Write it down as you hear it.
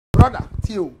brother,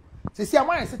 Tio. See, I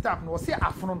want to sit up no, say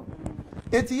afternoon.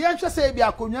 It's the answer say be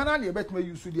a kunyana ni bet me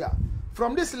use dia.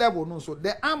 From this level, no, so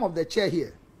the arm of the chair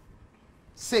here.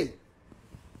 Say.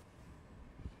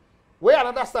 Where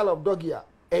another style of dog here,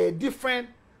 different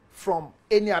from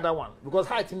any other one because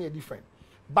height is different.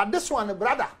 But this one,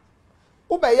 brother,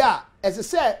 Ubeya, as I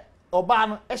said,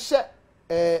 Oban, Eshe,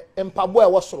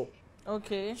 Mpaboe wasro.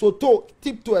 Okay. So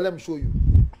tiptoe, let me show you.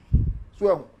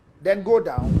 So then go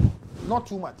down, not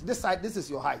too much. This side, this is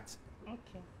your height.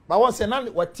 Okay. But once you're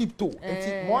not what tiptoe,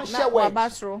 and one share wedge.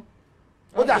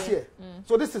 What that's here.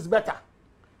 So this is better.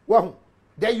 Well,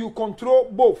 then you control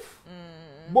both.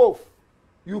 Both.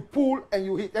 You pull and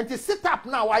you hit. And you sit up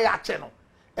now while you're channel.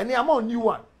 And I'm on new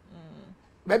one.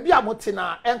 Maybe I'm not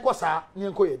na enkosa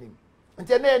nyenko yenim. And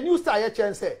then a new style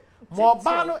chance say more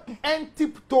bano and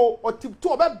tiptoe or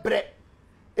tiptoe be bre.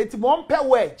 It's one per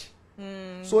wedge.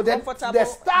 So then the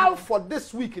style for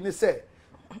this week in say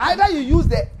either you use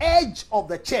the edge of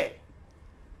the chair.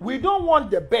 We don't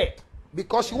want the bed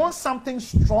because you want something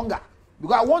stronger.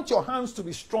 Because I want your hands to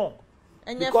be strong.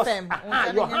 And because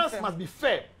your hands must be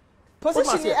firm.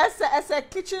 Position as a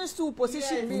kitchen stool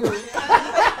position.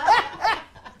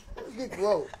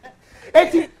 Whoa.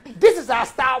 This is our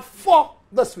style for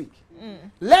this week.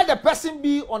 Let the person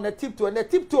be on the tiptoe and the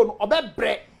tiptoe on the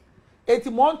bread. It's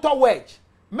monto wedge.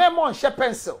 Memo on shape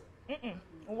pencil.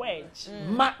 Wedge.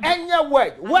 Ma enya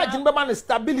wedge. Wedge in the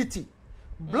stability.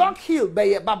 Block heel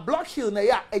by but block heel na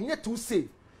ya enye too safe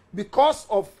because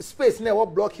of space na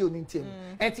what block heel in team.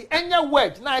 And the enya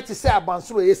wedge now it say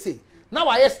abansuro you say. Now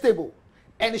I is stable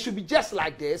and it should be just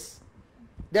like this.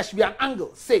 There should be an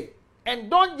angle, say. And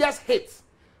don't just hit,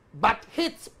 but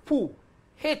hit, pull,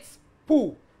 hit,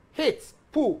 pull, hit,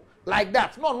 pull, like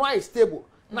that. No, it's stable.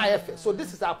 So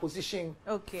this is our position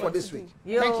for this week.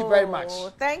 Thank you very much.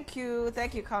 Thank you,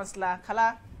 Councillor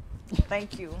Kala.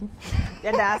 Thank you.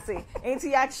 Yeah, that's it. Ain't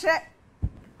he check?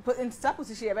 Put in that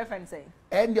position, your friend say.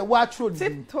 And the watch road.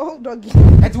 Tiptoe doggy.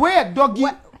 It's where a doggy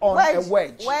on a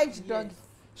wedge. Wedge doggy.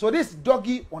 So this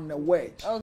doggy on a wedge.